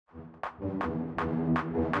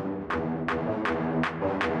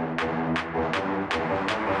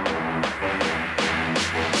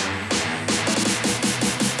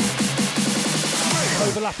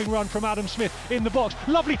Overlapping run from Adam Smith in the box.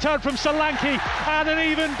 Lovely turn from Solanke and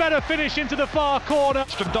an even better finish into the far corner.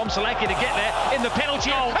 From Dom Solanke to get there in the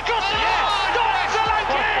penalty. Across the line! Dom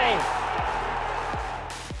Solanke!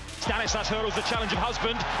 Stanislas hurdles the challenge of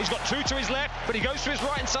Husband. He's got two to his left, but he goes to his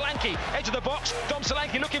right and Solanke. Edge of the box. Dom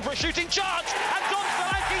Solanke looking for a shooting chance. And Dom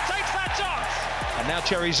Solanke takes that chance. And now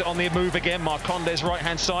Cherry's on the move again. Marcondes right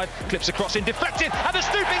hand side. Clips across in deflected. And the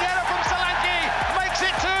stooping header from Solanke makes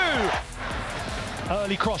it 2.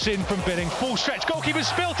 Early cross in from Billing, full stretch, goalkeeper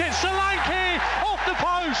spilt it, Solanke off the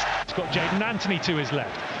post! It's got Jaden Anthony to his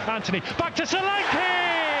left, Anthony back to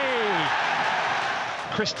Solanke!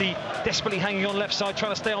 Christie desperately hanging on left side,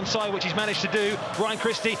 trying to stay on side, which he's managed to do. Ryan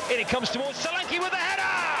Christie, in it comes towards Solanke with a header!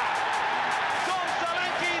 Dom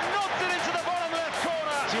Solanke knocks it into the bottom left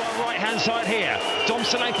corner! To our right hand side here, Dom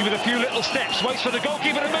Solanke with a few little steps, waits for the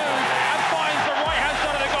goalkeeper to move, and finds the right hand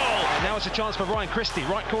side of the goal! Now it's a chance for Ryan Christie,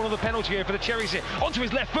 right corner of the penalty area for the Cherries here. Onto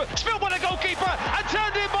his left foot, spilled by the goalkeeper and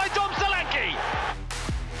turned in by Dom Solanke.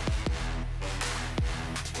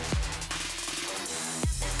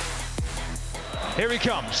 Here he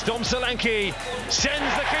comes, Dom Solanke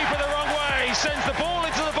sends the keeper the wrong way, sends the ball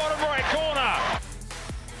into the bottom right corner.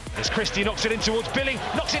 As Christie knocks it in towards Billing,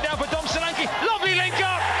 knocks it down for Dom Solanke, lovely link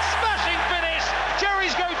up, smashing finish,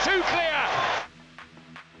 Cherries go 2 clear.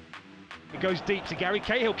 It goes deep to Gary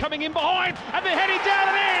Cahill, coming in behind, and they're headed down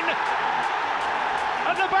and in!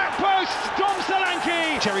 At the back post, Dom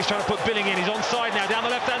Solanke! Cherry's trying to put Billing in, he's onside now, down the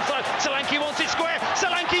left-hand side. Solanke wants it square,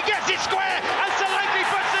 Solanke gets it square, and Solanke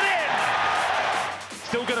puts it in!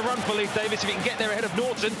 Still going to run for Leif Davis if he can get there ahead of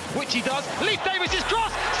Norton, which he does. Leif Davis'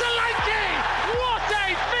 cross, Solanke! What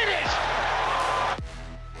a finish!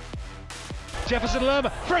 Jefferson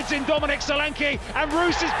Lerma threads in Dominic Solanke, and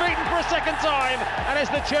Roos is beaten for a second time, and it's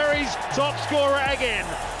the Cherries' top scorer again.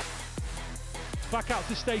 Back out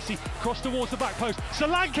to Stacey, cross towards the back post.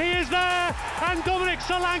 Solanke is there, and Dominic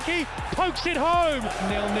Solanke pokes it home.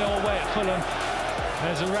 0-0 away at Fulham.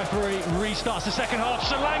 There's a referee, restarts the second half.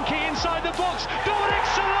 Solanke inside the box. Dominic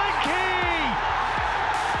Solanke!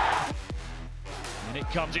 And it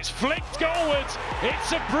comes, it's flicked goalwards.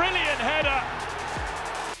 It's a brilliant header.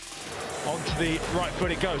 Onto the right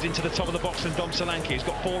foot it goes, into the top of the box, and Dom Solanke has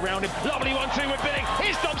got 4 round him. Lovely 1-2 with Billing.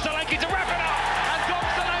 Here's Dom Solanke to wrap it up, and Dom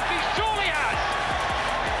Solanke surely has.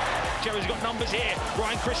 Cherry's got numbers here.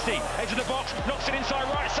 Ryan Christie, edge of the box, knocks it inside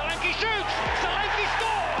right. Solanke shoots. Solanke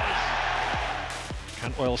scores.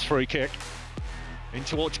 Cantwell's free kick in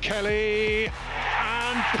towards Kelly,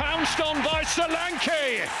 and pounced on by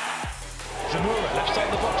Solanke. Zamora left side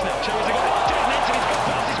of the box now. Cherry's got it. Jaden Anthony's got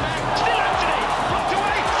past his man. Still Anthony. Blocked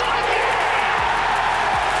away. Solanke.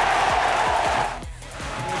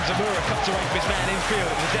 Zamora cuts away from his man infield.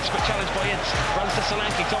 It was a desperate challenge by Ince. Runs to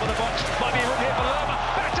Solanke, top of the box. Might be a room here for Lerma.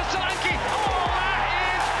 Back to Solanke. Oh,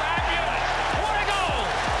 that is fabulous. What a goal!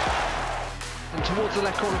 And towards the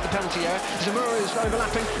left corner of the penalty area, Zamora is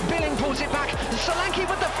overlapping. Billing pulls it back. Solanke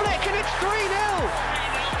with the flick, and it's 3-0.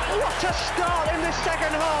 What a start in this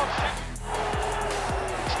second half.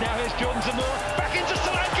 Now here's Jordan Zamora. Back into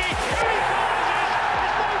Solanke.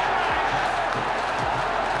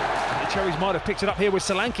 The Cherries might have picked it up here with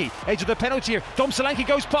Solanke. Edge of the penalty here. Dom Solanke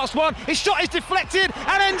goes past one. His shot is deflected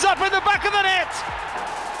and ends up in the back of the net.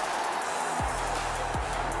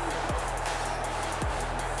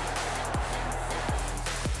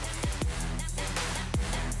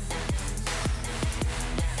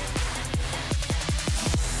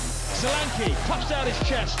 Solanke puffs out his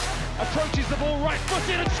chest, approaches the ball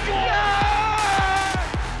right-footed and scores! Yeah!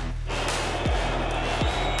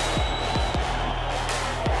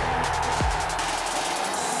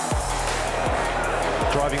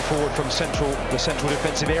 Driving forward from the central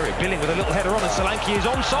defensive area. Billing with a little header on, and Solanke is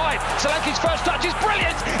onside. Solanke's first touch is